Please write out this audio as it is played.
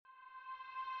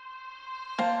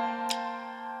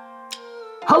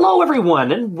Hello,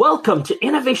 everyone, and welcome to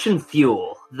Innovation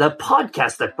Fuel, the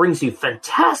podcast that brings you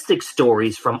fantastic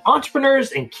stories from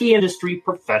entrepreneurs and key industry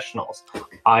professionals.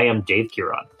 I am Dave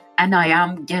Kiran. And I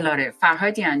am Gelare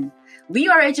Farhadian. We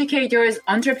are educators,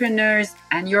 entrepreneurs,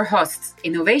 and your hosts.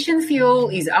 Innovation Fuel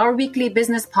is our weekly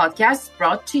business podcast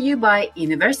brought to you by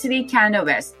University Canada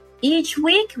West. Each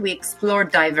week, we explore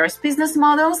diverse business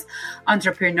models,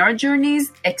 entrepreneur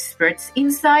journeys, experts'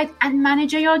 insight, and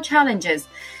managerial challenges,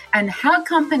 and how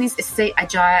companies stay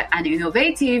agile and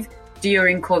innovative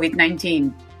during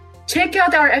COVID-19. Check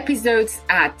out our episodes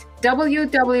at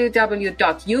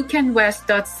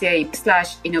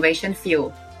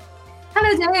www.ucanwest.ca/innovationfuel.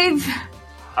 Hello, Dave.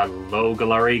 Hello,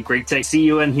 Galari. Great to see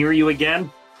you and hear you again.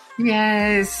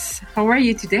 Yes. How are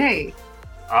you today?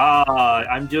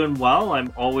 I'm doing well.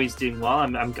 I'm always doing well.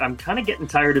 I'm kind of getting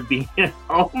tired of being at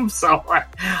home, so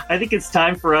I think it's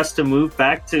time for us to move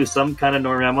back to some kind of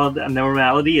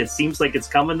normality. It seems like it's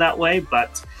coming that way,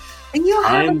 but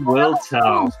time will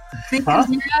tell.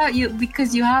 Because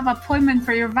because you have appointment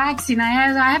for your vaccine.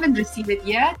 I haven't received it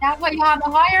yet. That's why you have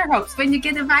the higher hopes. When you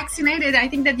get vaccinated, I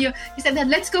think that you said that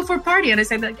let's go for a party, and I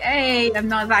said like, hey, I'm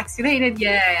not vaccinated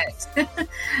yet.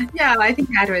 Yeah, I think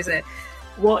that was it.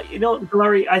 Well,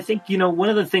 Galari, I think, one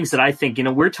of the things that I think,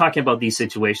 we're talking about these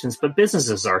situations, but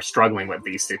businesses are struggling with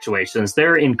these situations.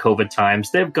 They're in COVID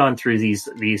times. They've gone through these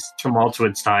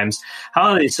tumultuous times.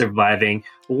 How are they surviving?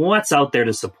 What's out there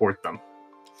to support them?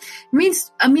 I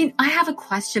have a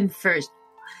question first.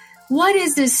 What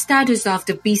is the status of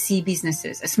the BC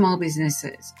businesses, small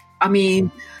businesses?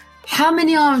 How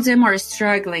many of them are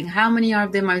struggling? How many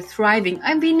of them are thriving?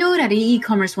 And we know that the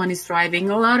e-commerce one is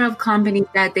thriving. A lot of companies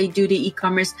that they do the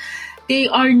e-commerce, they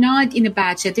are not in a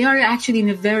bad shape. They are actually in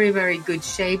a very, very good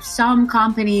shape. Some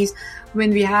companies,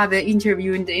 when we have an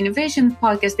interview in the Innovation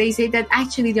podcast, they say that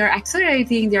actually they're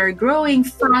accelerating, they're growing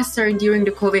faster during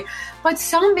the COVID. But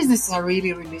some businesses are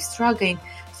really, really struggling.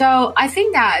 So I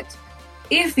think that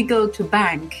if we go to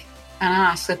bank and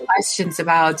ask the questions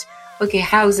about, okay,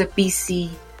 how's a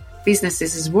BC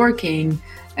businesses is working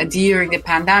during the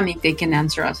pandemic, they can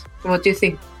answer us. What do you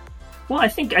think? Well, I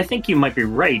think you might be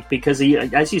right, because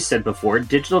as you said before,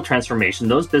 digital transformation,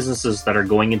 those businesses that are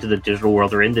going into the digital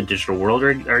world or in the digital world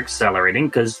are accelerating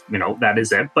because, that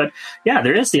is it. But yeah,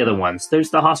 there is the other ones. There's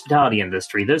the hospitality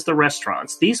industry. There's the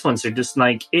restaurants. These ones are just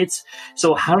like,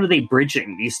 so how are they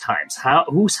bridging these times?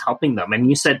 Who's helping them? And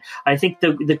you said, I think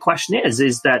the question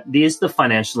is that these the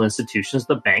financial institutions,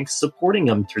 the banks supporting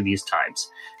them through these times.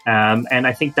 And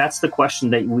I think that's the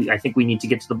question that we need to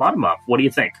get to the bottom of. What do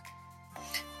you think?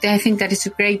 I think that is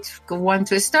a great one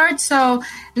to start. So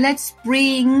let's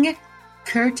bring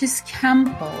Curtis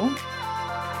Campbell.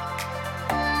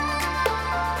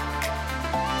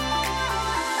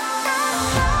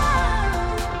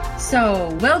 So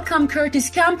welcome,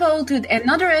 Curtis Campbell, to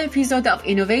another episode of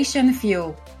Innovation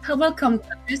Fuel. Welcome,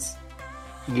 Curtis.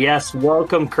 Yes,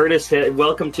 welcome, Curtis.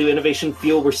 Welcome to Innovation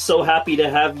Fuel. We're so happy to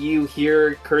have you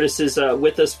here. Curtis is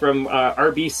with us from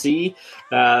RBC.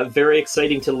 Very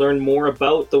exciting to learn more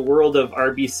about the world of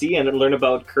RBC and learn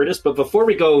about Curtis. But before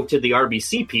we go to the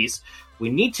RBC piece, we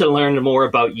need to learn more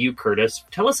about you, Curtis.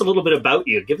 Tell us a little bit about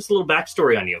you. Give us a little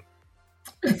backstory on you.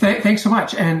 Thanks so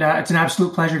much. And it's an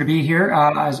absolute pleasure to be here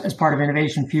as part of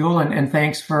Innovation Fuel. And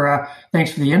thanks for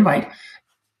the invite.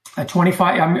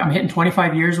 25. I'm hitting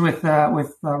 25 years with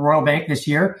Royal Bank this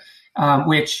year,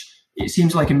 which it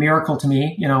seems like a miracle to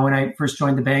me. When I first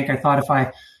joined the bank, I thought if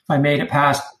I made it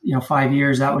past 5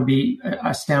 years, that would be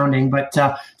astounding. But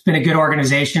it's been a good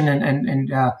organization and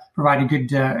provided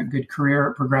good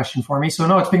career progression for me. So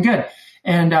no, it's been good.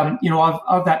 And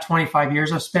of that 25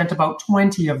 years, I've spent about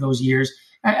 20 of those years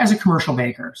as a commercial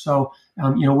banker. So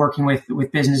working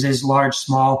with businesses, large,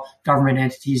 small, government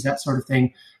entities, that sort of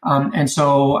thing. And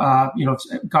so,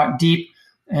 got deep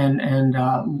and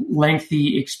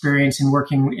lengthy experience in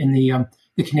working in the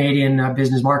Canadian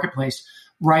business marketplace.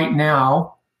 Right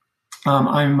now,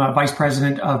 I'm Vice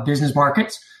President of Business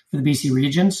Markets for the BC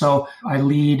region. So I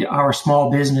lead our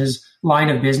small business line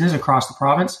of business across the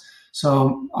province.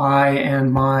 So I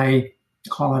and my,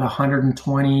 call it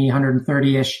 120,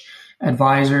 130-ish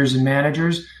advisors and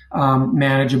managers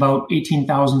manage about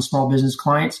 18,000 small business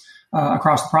clients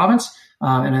across the province.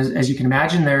 And as you can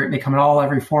imagine, they come in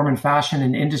every form and fashion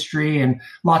and industry and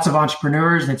lots of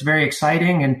entrepreneurs. And it's very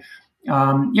exciting. And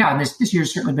and this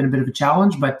year's certainly been a bit of a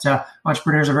challenge, but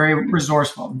entrepreneurs are very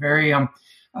resourceful, very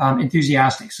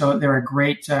enthusiastic. So they're a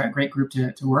great group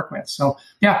to work with. So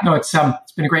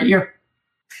it's been a great year.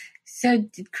 So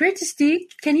Curtis,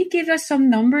 can you give us some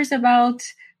numbers about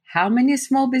how many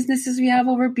small businesses we have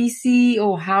over BC,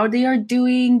 or how they are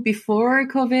doing before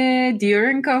COVID,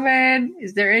 during COVID?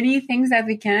 Is there any things that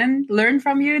we can learn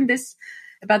from you in this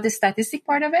about the statistic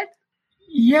part of it?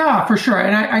 Yeah, for sure.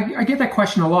 And I get that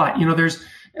question a lot. There's,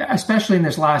 especially in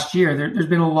this last year, there's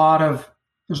been a lot of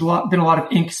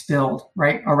ink spilled,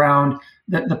 right, around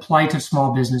the plight of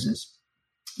small businesses.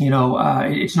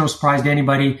 It's no surprise to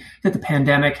anybody that the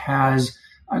pandemic has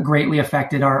greatly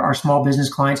affected our small business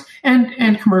clients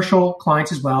and commercial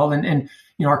clients as well. And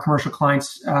our commercial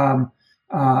clients,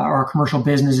 our commercial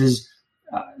businesses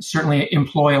certainly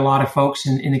employ a lot of folks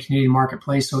in the Canadian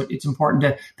marketplace. So it's important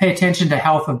to pay attention to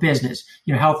health of business.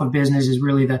 Health of business is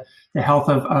really the health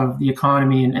of the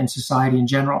economy and society in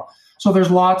general. So there's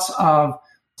lots of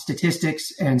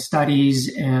statistics and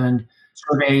studies and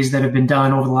surveys that have been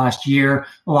done over the last year.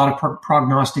 A lot of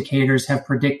prognosticators have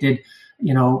predicted,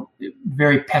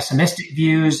 very pessimistic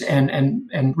views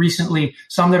and recently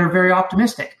some that are very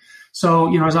optimistic.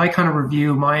 So, as I kind of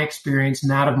review my experience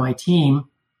and that of my team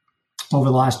over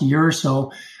the last year or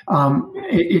so,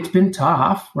 it's been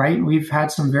tough, right? We've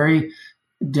had some very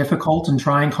difficult and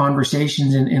trying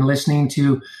conversations in listening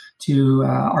to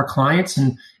our clients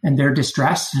and their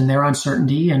distress and their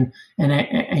uncertainty and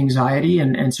anxiety.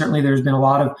 And certainly there's been a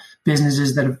lot of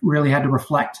businesses that have really had to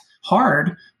reflect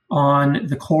hard on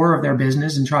the core of their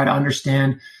business and try to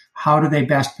understand how do they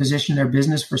best position their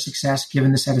business for success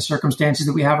given the set of circumstances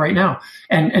that we have right now.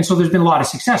 And so there's been a lot of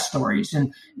success stories,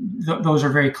 and those are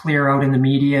very clear out in the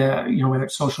media, whether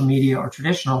it's social media or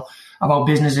traditional, about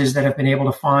businesses that have been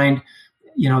able to find,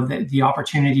 the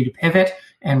opportunity to pivot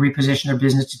and reposition their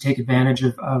business to take advantage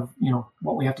of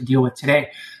what we have to deal with today.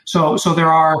 So there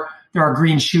are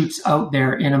green shoots out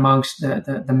there in amongst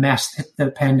the mess that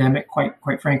the pandemic,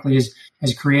 quite frankly,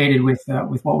 has created with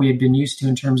what we had been used to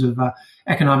in terms of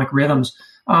economic rhythms.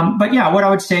 But yeah, what I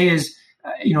would say is,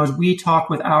 as we talk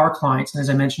with our clients, and as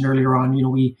I mentioned earlier on,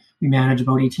 we manage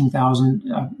about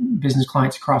 18,000 business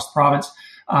clients across the province,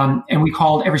 and we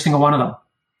called every single one of them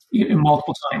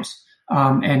multiple times.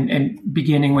 And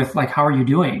beginning with how are you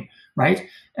doing, right?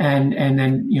 And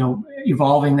then,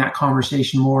 evolving that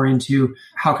conversation more into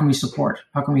how can we support,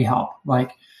 how can we help,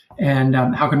 and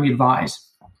how can we advise?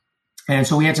 And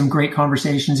so we had some great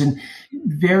conversations, and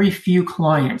very few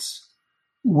clients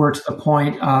were to the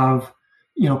point of,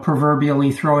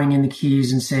 proverbially throwing in the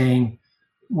keys and saying,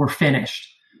 we're finished.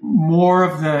 More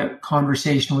of the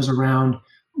conversation was around,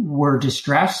 we're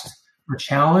distressed, we're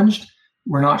challenged,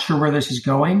 we're not sure where this is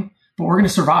going, but we're going to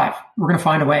survive. We're going to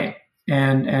find a way.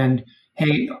 And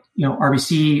hey,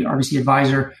 RBC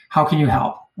Advisor, how can you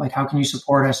help? How can you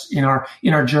support us in our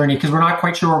journey? Because we're not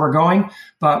quite sure where we're going,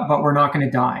 but we're not going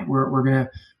to die. We're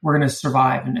going to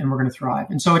survive and we're going to thrive.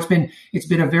 And so it's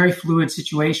been a very fluid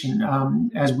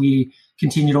situation as we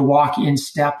continue to walk in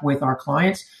step with our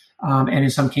clients, and in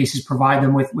some cases provide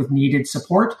them with needed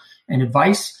support and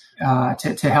advice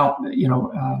to help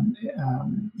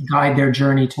guide their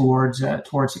journey towards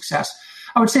success.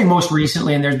 I would say most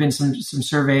recently, and there's been some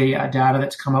survey data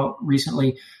that's come out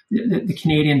recently, the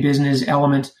Canadian business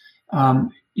element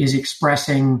is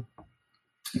expressing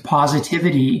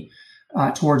positivity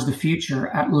towards the future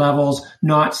at levels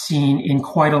not seen in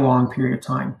quite a long period of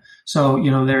time. So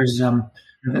there's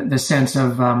the sense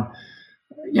of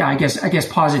I guess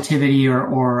positivity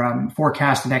or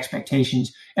forecasted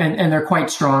expectations, and they're quite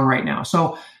strong right now.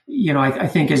 So I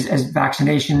think as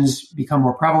vaccinations become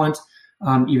more prevalent,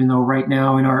 even though right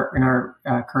now in our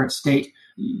current state,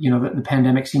 the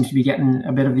pandemic seems to be getting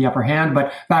a bit of the upper hand,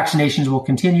 but vaccinations will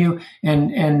continue,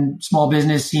 and small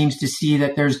business seems to see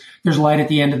that there's light at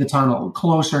the end of the tunnel,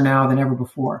 closer now than ever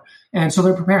before. And so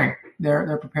they're preparing.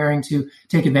 They're preparing to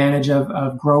take advantage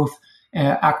of growth,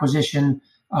 acquisition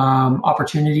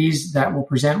opportunities that will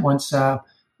present once a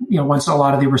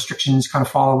lot of the restrictions kind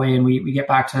of fall away and we get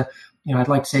back to, I'd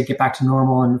like to say get back to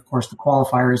normal. And of course the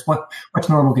qualifier is what's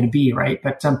normal going to be, right?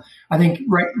 But I think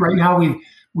right now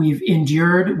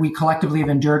we collectively have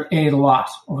endured a lot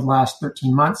over the last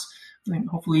 13 months. I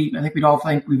think we'd all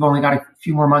think we've only got a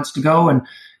few more months to go,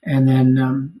 and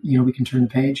then we can turn the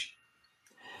page.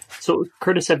 So,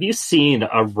 Curtis, have you seen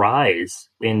a rise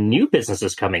in new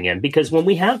businesses coming in? Because when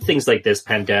we have things like this,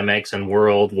 pandemics and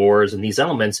world wars and these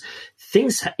elements,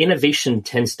 innovation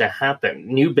tends to happen.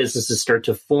 New businesses start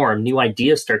to form, new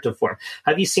ideas start to form.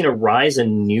 Have you seen a rise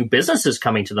in new businesses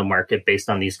coming to the market based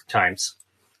on these times?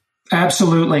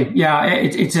 Absolutely. Yeah,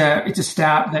 it's a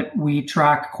stat that we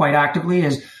track quite actively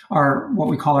as what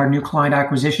we call our new client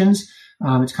acquisitions.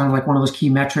 It's kind of like one of those key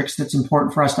metrics that's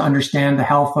important for us to understand the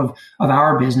health of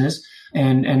our business.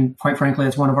 And quite frankly,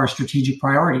 that's one of our strategic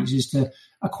priorities is to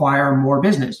acquire more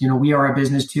business. We are a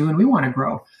business too, and we want to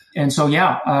grow. And so,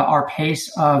 our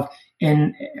pace of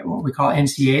what we call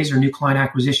NCAs or new client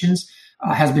acquisitions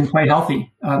has been quite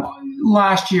healthy.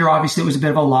 Last year, obviously, it was a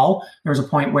bit of a lull. There was a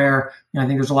point where I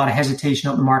think there's a lot of hesitation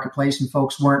out in the marketplace and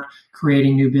folks weren't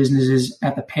creating new businesses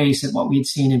at the pace at what we'd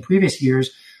seen in previous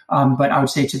years. But I would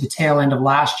say to the tail end of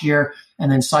last year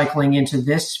and then cycling into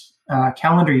this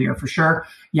calendar year for sure.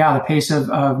 Yeah, the pace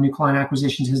of new client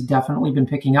acquisitions has definitely been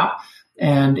picking up.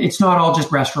 And it's not all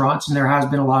just restaurants. And there has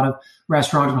been a lot of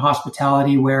restaurant and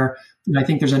hospitality where I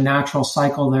think there's a natural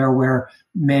cycle there where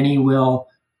many will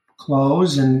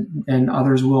close and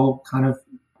others will kind of,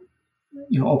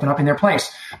 open up in their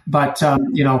place. But,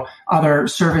 other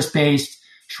service-based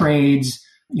trades,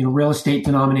 real estate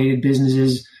denominated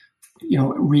businesses,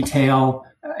 retail,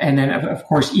 and then of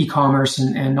course, e-commerce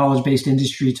and knowledge-based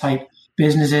industry type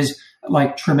businesses,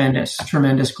 like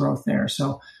tremendous growth there.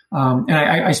 So, and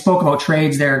I spoke about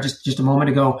trades there just a moment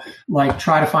ago, like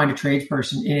try to find a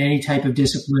tradesperson in any type of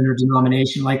discipline or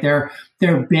denomination, like they're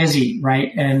busy,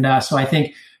 right? And so I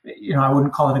think, I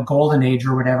wouldn't call it a golden age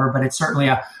or whatever, but it's certainly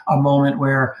a moment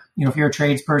where, if you're a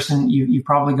tradesperson, you've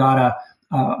probably got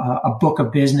a book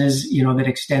of business, that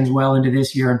extends well into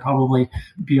this year and probably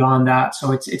beyond that.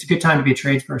 So it's a good time to be a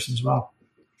tradesperson as well.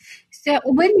 So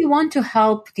when you want to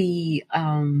help the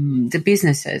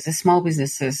businesses, the small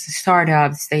businesses,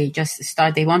 startups, they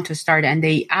want to start and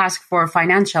they ask for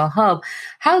financial help,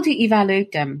 how do you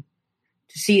evaluate them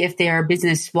to see if they are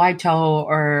business vital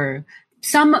or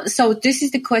so this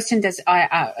is the question that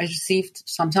I received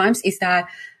sometimes, is that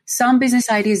some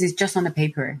business ideas is just on the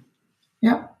paper.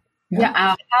 Yeah.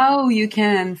 How you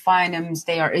can find them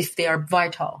if they are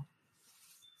vital?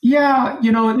 Yeah,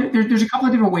 there's a couple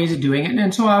of different ways of doing it,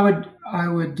 and so I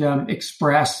would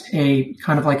express a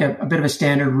kind of like a bit of a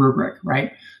standard rubric,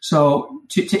 right? So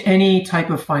to any type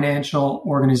of financial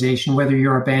organization, whether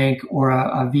you're a bank or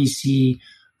a VC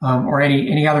or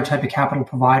any other type of capital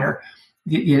provider,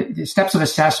 the steps of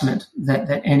assessment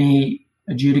that any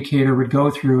adjudicator would go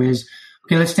through is,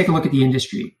 okay, let's take a look at the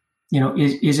industry.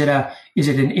 Is it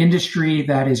an industry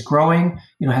that is growing,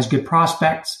 has good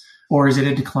prospects, or is it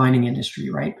a declining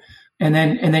industry, right? And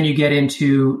then you get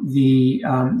into the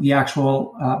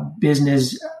actual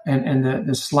business and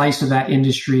the slice of that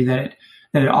industry that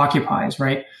it occupies,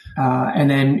 right? And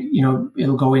then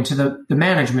it'll go into the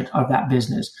management of that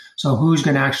business. So who's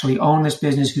going to actually own this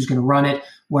business? Who's going to run it?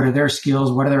 What are their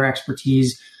skills? What are their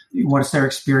expertise? What's their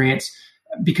experience?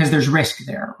 Because there's risk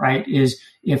there, right? Is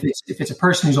if it's a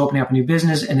person who's opening up a new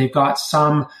business and they've got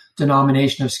some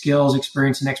denomination of skills,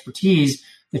 experience, and expertise,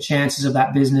 the chances of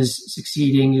that business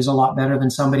succeeding is a lot better than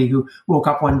somebody who woke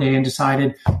up one day and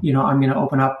decided, I'm going to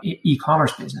open up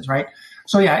e-commerce business, right?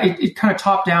 So yeah, it kind of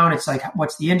top down. It's like,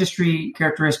 what's the industry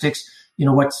characteristics?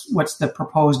 What's the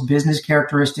proposed business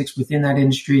characteristics within that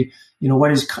industry? What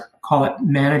does call it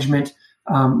management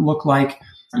look like?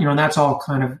 And that's all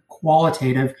kind of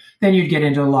qualitative. Then you'd get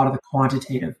into a lot of the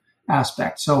quantitative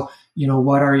aspects. So,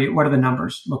 what are the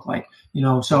numbers look like?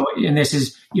 And this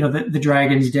is, the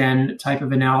Dragon's Den type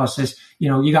of analysis.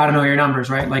 You got to know your numbers,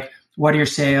 right? Like, what are your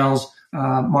sales,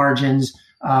 margins?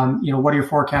 What are your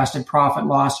forecasted profit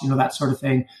loss? That sort of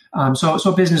thing. So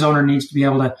a business owner needs to be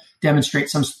able to demonstrate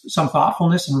some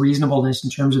thoughtfulness and reasonableness in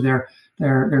terms of their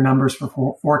numbers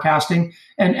for forecasting.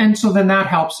 And so then that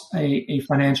helps a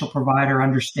financial provider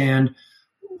understand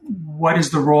what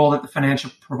is the role that the financial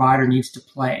provider needs to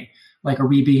play. Like, are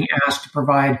we being asked to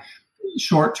provide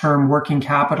short-term working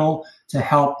capital to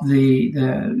help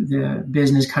the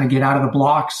business kind of get out of the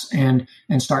blocks and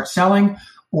start selling?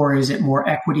 Or is it more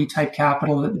equity type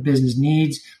capital that the business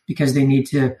needs because they need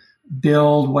to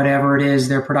build whatever it is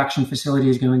their production facility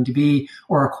is going to be,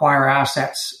 or acquire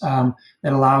assets that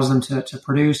allows them to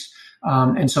produce?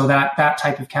 And so that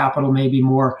type of capital may be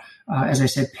more, as I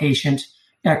said, patient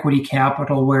equity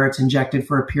capital, where it's injected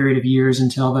for a period of years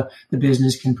until the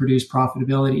business can produce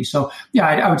profitability. So yeah,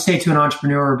 I would say to an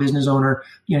entrepreneur or business owner,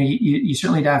 you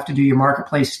certainly have to do your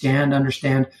marketplace scan to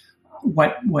understand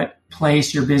what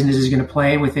place your business is going to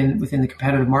play within the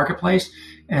competitive marketplace,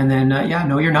 and then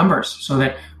know your numbers so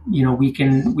that we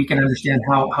can understand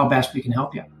how best we can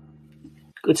help you.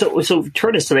 So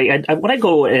Curtis, today, when I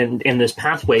go in this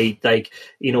pathway,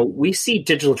 we see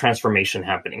digital transformation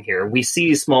happening here. We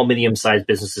see small, medium-sized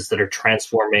businesses that are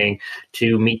transforming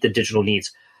to meet the digital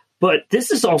needs. But this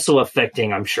is also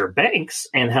affecting, I'm sure, banks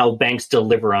and how banks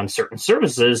deliver on certain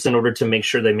services in order to make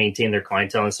sure they maintain their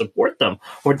clientele and support them.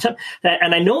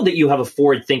 And I know that you have a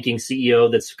forward-thinking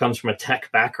CEO that comes from a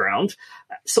tech background.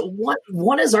 So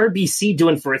what is RBC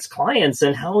doing for its clients,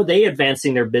 and how are they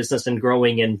advancing their business and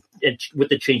growing with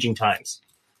the changing times?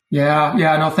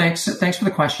 Yeah. No, thanks for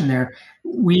the question there.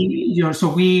 At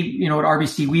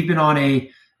RBC, we've been on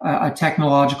a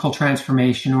technological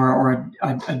transformation or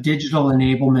a digital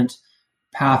enablement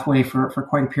pathway for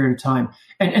quite a period of time.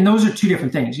 And those are two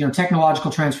different things.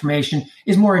 Technological transformation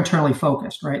is more internally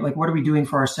focused, right? Like, what are we doing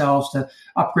for ourselves to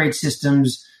upgrade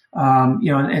systems?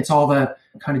 And it's all the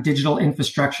kind of digital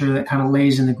infrastructure that kind of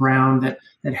lays in the ground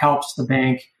that helps the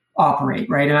bank operate,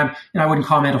 right? And I wouldn't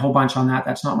comment a whole bunch on that.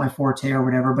 That's not my forte or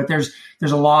whatever, but there's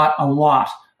a lot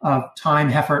of time,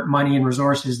 effort, money, and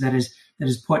resources that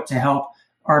is put to help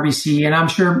RBC, and I'm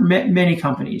sure many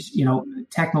companies,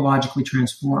 technologically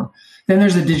transform. Then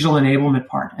there's the digital enablement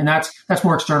part, and that's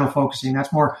more external focusing.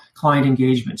 That's more client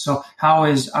engagement. So how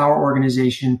is our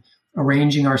organization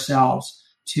arranging ourselves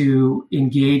to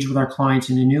engage with our clients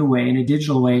in a new way, in a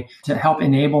digital way, to help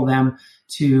enable them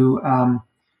to,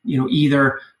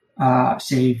 either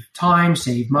save time,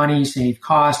 save money, save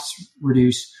costs,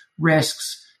 reduce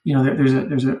risks.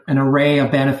 There's an array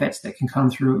of benefits that can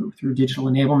come through digital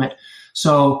enablement.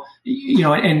 So,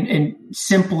 and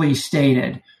simply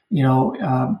stated,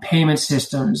 payment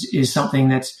systems is something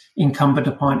that's incumbent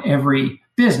upon every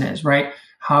business, right?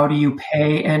 How do you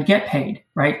pay and get paid,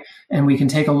 right? And we can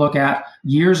take a look at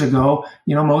years ago,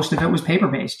 most of it was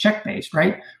paper-based, check-based,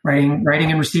 right? Writing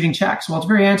and receiving checks. Well, it's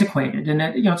very antiquated. And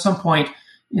at some point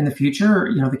in the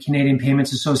future, the Canadian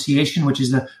Payments Association, which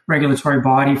is the regulatory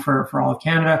body for all of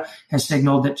Canada, has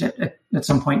signaled that at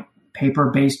some point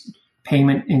paper-based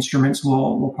payment instruments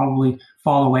will probably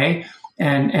fall away,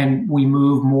 and we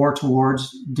move more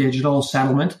towards digital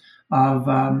settlement of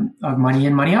money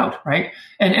in, money out, right?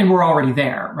 And we're already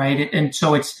there, right? And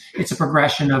so it's a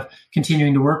progression of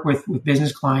continuing to work with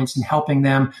business clients and helping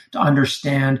them to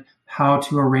understand how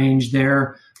to arrange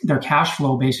their cash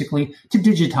flow, basically, to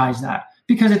digitize that,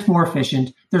 because it's more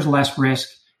efficient, there's less risk,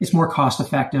 it's more cost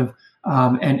effective.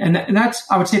 And that's,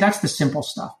 I would say, that's the simple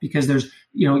stuff, because there's,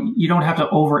 you don't have to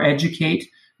over educate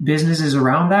businesses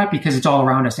around that, because it's all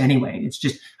around us anyway. It's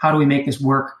just, how do we make this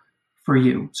work for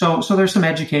you? So there's some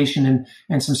education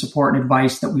and some support and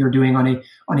advice that we are doing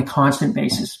on a constant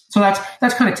basis. So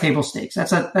that's kind of table stakes.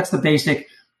 That's the basic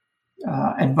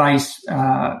advice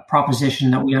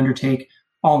proposition that we undertake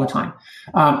all the time.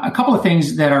 A couple of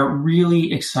things that are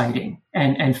really exciting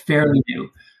and fairly new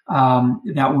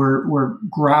that we're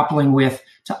grappling with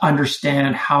to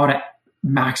understand how to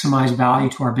maximize value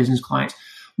to our business clients.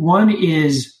 One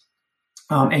is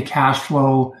a cash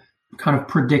flow kind of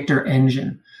predictor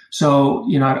engine. So,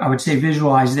 I would say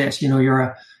visualize this.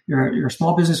 You're a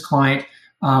small business client,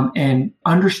 and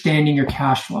understanding your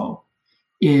cash flow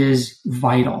is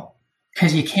vital,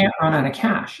 because you can't run out of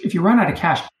cash. If you run out of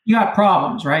cash, you got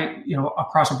problems, right?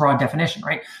 Across a broad definition,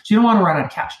 right? So you don't want to run out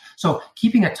of cash. So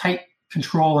keeping a tight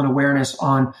control and awareness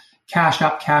on cash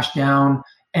up, cash down,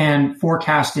 and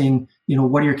forecasting,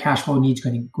 what are your cash flow needs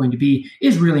going to be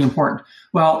is really important.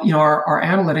 Well, our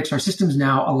analytics, our systems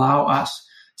now allow us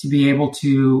to be able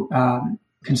to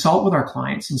consult with our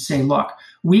clients and say, look,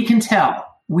 we can tell,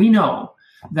 we know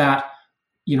that,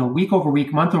 week over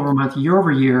week, month over month, year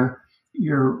over year,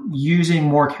 you're using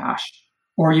more cash,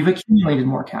 or you've accumulated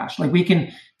more cash. Like, we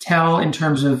can tell in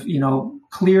terms of,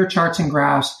 clear charts and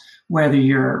graphs, whether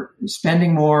you're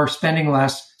spending more, spending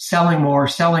less, selling more,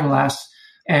 selling less,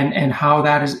 and how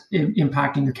that is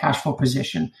impacting your cash flow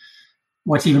position.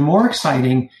 What's even more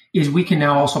exciting is we can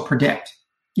now also predict,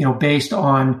 based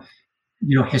on,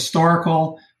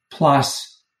 historical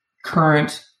plus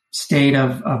current state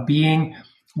of being.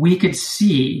 We could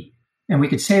see, and we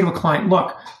could say to a client,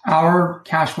 look, our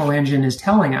cash flow engine is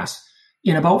telling us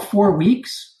in about 4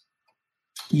 weeks,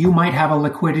 you might have a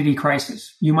liquidity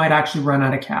crisis. You might actually run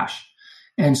out of cash.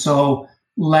 And so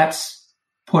let's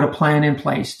put a plan in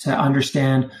place to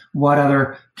understand what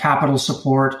other capital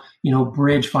support,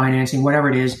 bridge financing, whatever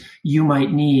it is you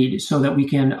might need, so that we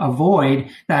can avoid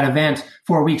that event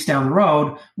 4 weeks down the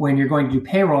road when you're going to do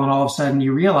payroll and all of a sudden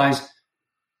you realize,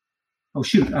 oh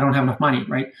shoot, I don't have enough money,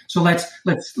 right? So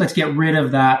let's get rid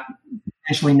of that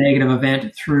potentially negative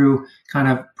event through kind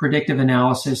of predictive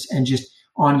analysis and just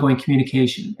ongoing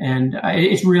communication. And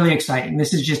it's really exciting.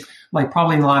 This is just like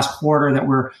probably in the last quarter that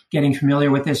we're getting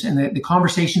familiar with this, and the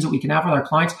conversations that we can have with our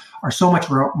clients are so much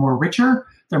more richer.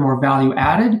 They're more value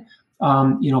added.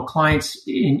 Clients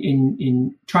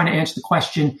in trying to answer the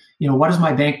question, what does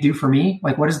my bank do for me?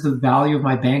 Like, what is the value of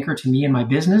my banker to me and my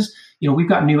business? We've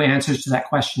got new answers to that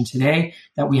question today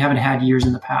that we haven't had years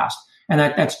in the past. And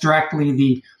that's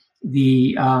directly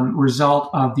the result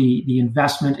of the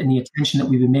investment and the attention that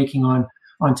we've been making on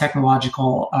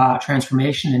technological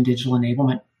transformation and digital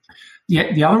enablement.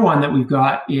 The other one that we've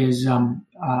got is, and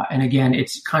again,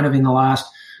 it's kind of in the last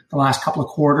the last couple of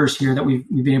quarters here that we've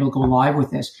been able to go live with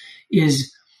this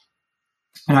is,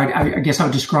 and I guess I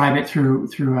would describe it through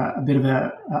a bit of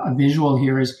a visual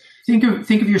here, is think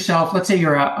of yourself. Let's say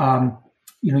you're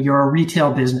a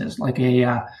retail business, like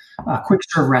a quick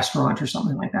serve restaurant or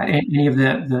something like that, any of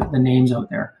the names out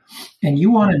there. And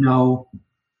you want to know,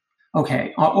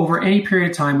 okay, over any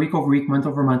period of time, week over week, month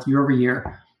over month, year over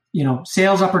year,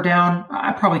 sales up or down,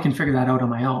 I probably can figure that out on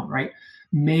my own, right?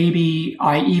 Maybe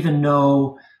I even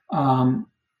know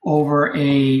over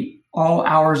all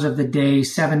hours of the day,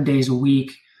 7 days a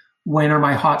week, when are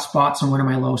my hot spots and when are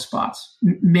my low spots?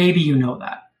 Maybe you know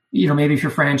that. Maybe if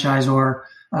your franchisor,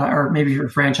 or maybe if you're a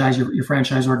franchise, your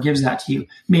franchisor gives that to you.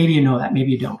 Maybe you know that,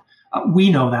 maybe you don't. We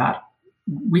know that.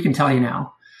 We can tell you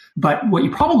now. But what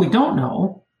you probably don't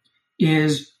know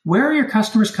is, where are your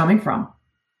customers coming from?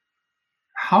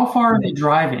 How far are they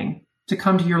driving to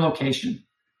come to your location?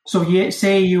 So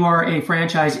say you are a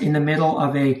franchise in the middle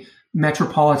of a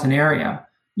metropolitan area,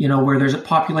 where there's a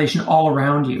population all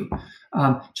around you.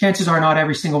 Chances are not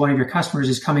every single one of your customers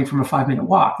is coming from a 5-minute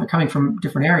walk. They're coming from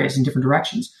different areas in different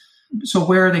directions. So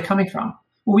where are they coming from?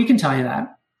 Well, we can tell you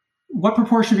that. What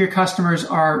proportion of your customers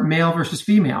are male versus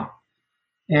female?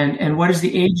 And what is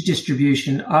the age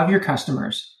distribution of your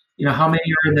customers? How many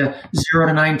are in the 0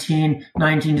 to 19,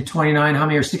 19 to 29? How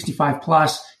many are 65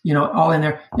 plus? All in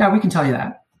there. Yeah, we can tell you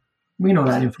that. We know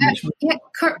that information.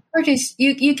 Curtis,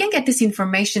 you can get this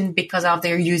information because of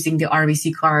they're using the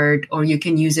RBC card, or you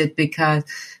can use it because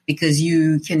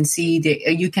you can see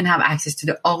you can have access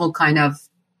to all kind of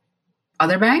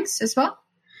other banks as well.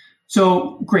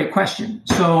 So great question.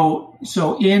 So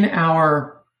in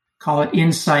our, call it,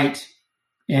 insight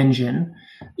engine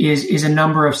is a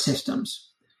number of systems,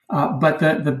 but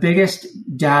the biggest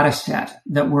data set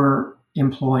that we're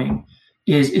employing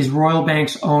is Royal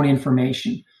Bank's own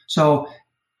information. So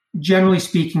generally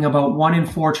speaking, about 1 in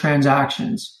 4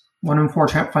 transactions, 1 in 4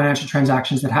 financial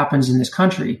transactions that happens in this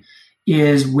country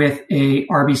is with a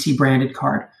RBC branded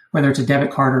card, whether it's a debit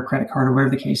card or credit card or whatever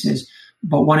the case is,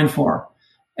 but 1 in 4.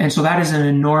 And so that is an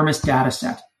enormous data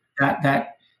set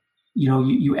that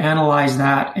you analyze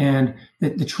that, and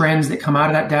the trends that come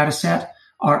out of that data set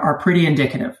are pretty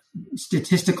indicative.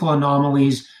 Statistical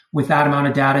anomalies with that amount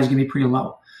of data is going to be pretty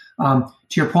low.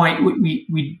 To your point,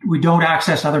 we don't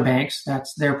access other banks.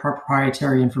 That's their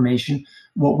proprietary information.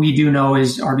 What we do know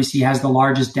is RBC has the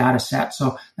largest data set,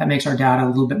 so that makes our data a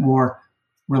little bit more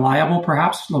reliable,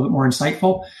 perhaps a little bit more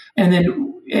insightful. And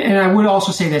I would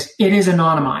also say this: it is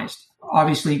anonymized.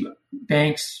 Obviously,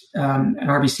 banks and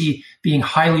RBC being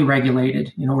highly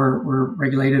regulated, we're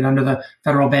regulated under the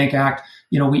Federal Bank Act.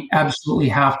 We absolutely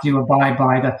have to abide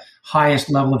by the highest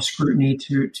level of scrutiny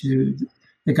to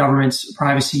the government's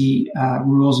privacy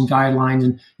rules and guidelines,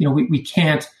 and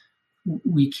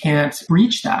we can't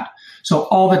breach that. So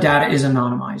all the data is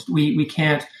anonymized. We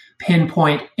can't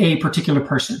pinpoint a particular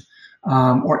person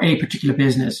or a particular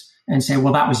business and say,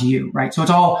 well, that was you, right? So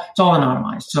it's all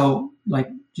anonymized. So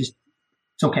it's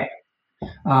okay.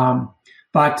 And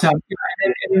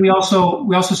we also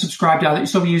subscribe to other.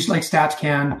 So we use like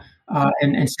StatsCan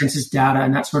and census data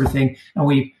and that sort of thing, and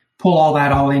we pull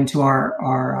all into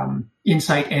our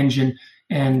insight engine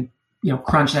and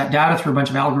crunch that data through a bunch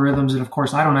of algorithms that, of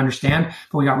course, I don't understand,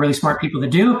 but we got really smart people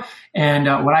that do. And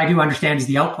what I do understand is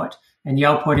the output, and the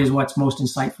output is what's most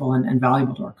insightful and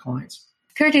valuable to our clients.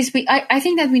 Curtis, I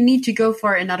think that we need to go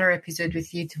for another episode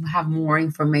with you to have more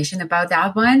information about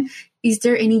that one. Is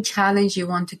there any challenge you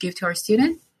want to give to our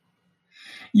students?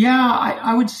 Yeah,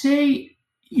 I would say,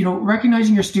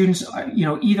 recognizing your students,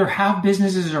 either have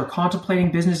businesses or contemplating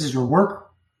businesses or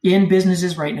work in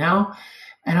businesses right now.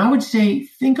 And I would say,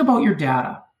 think about your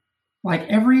data. Like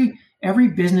every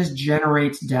business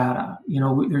generates data.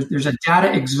 There's a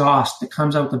data exhaust that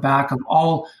comes out the back of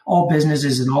all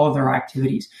businesses and all of their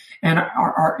activities. And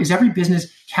is every business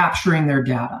capturing their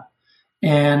data?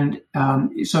 And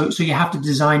so you have to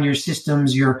design your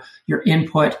systems, your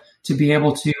input to be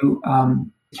able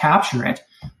to capture it.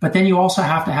 But then you also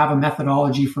have to have a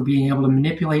methodology for being able to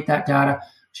manipulate that data.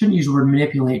 Shouldn't use the word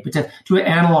manipulate, but to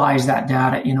analyze that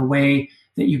data in a way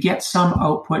that you get some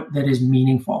output that is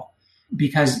meaningful.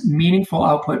 Because meaningful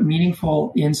output,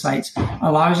 meaningful insights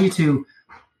allows you to,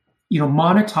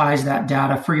 monetize that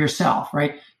data for yourself,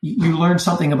 right? You learn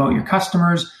something about your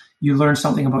customers, you learn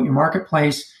something about your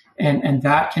marketplace, and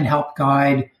that can help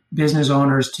guide business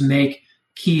owners to make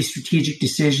key strategic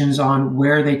decisions on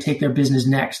where they take their business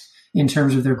next in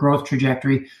terms of their growth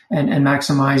trajectory and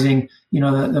maximizing,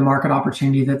 the market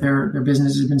opportunity that their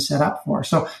business has been set up for.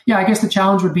 So yeah, I guess the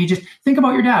challenge would be just think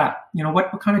about your data.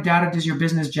 What kind of data does your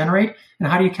business generate, and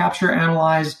how do you capture,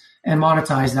 analyze, and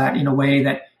monetize that in a way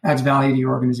that adds value to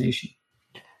your organization.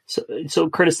 So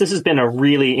Curtis, this has been a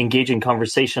really engaging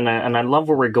conversation, and I love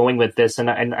where we're going with this. And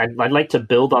I'd like to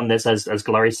build on this, as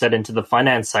Gloria said, into the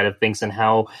finance side of things and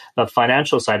how the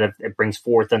financial side of it brings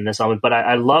forth in this element. But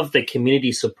I love the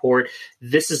community support.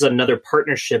 This is another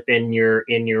partnership in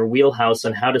your wheelhouse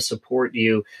on how to support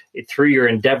you through your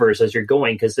endeavors as you're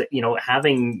going. Because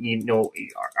having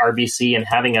RBC and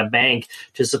having a bank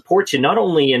to support you, not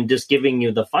only in just giving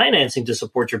you the financing to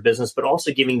support your business, but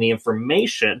also giving the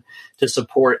information to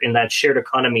support in that shared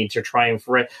economy to try and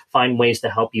find ways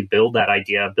to help you build that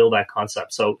idea, build that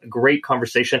concept. So great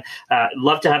conversation.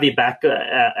 Love to have you back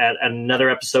at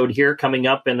another episode here coming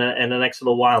up in the next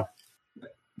little while.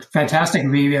 Fantastic.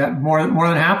 We'd be more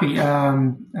than happy.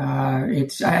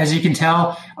 It's, as you can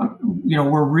tell,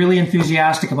 we're really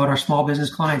enthusiastic about our small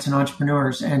business clients and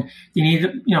entrepreneurs, and you need,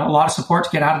 a lot of support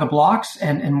to get out of the blocks.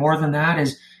 And more than that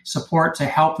is support to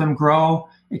help them grow,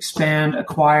 expand,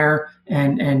 acquire,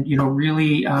 and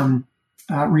really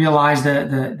realize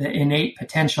the innate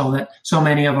potential that so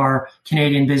many of our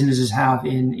Canadian businesses have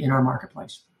in our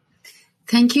marketplace.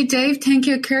 Thank you, Dave. Thank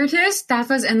you, Curtis. That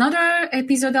was another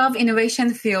episode of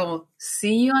Innovation Fuel.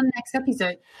 See you on the next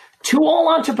episode. To all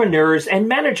entrepreneurs and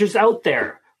managers out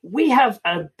there, we have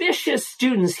ambitious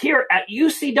students here at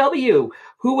UCW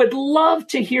who would love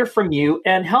to hear from you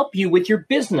and help you with your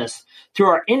business through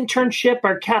our internship,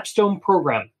 our capstone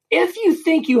program. If you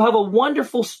think you have a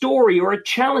wonderful story or a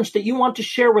challenge that you want to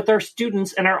share with our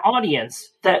students and our audience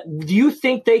that you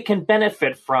think they can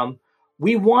benefit from,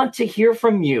 we want to hear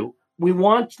from you. We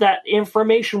want that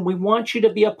information. We want you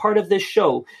to be a part of this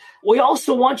show. We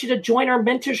also want you to join our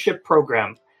mentorship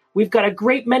program. We've got a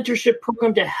great mentorship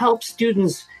program to help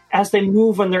students as they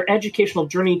move on their educational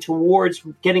journey towards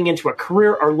getting into a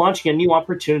career or launching a new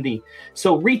opportunity.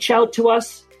 So reach out to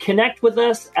us, connect with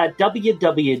us at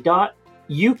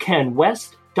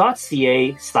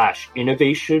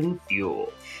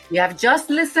www.ucanwest.ca/innovationfuel. You have just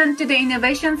listened to the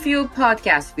Innovation Fuel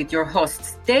podcast with your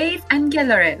hosts, Dave and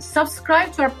Gloria.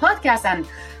 Subscribe to our podcast on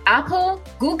Apple,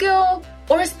 Google,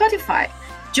 or Spotify.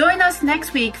 Join us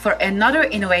next week for another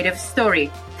innovative story.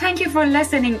 Thank you for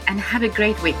listening and have a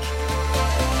great week.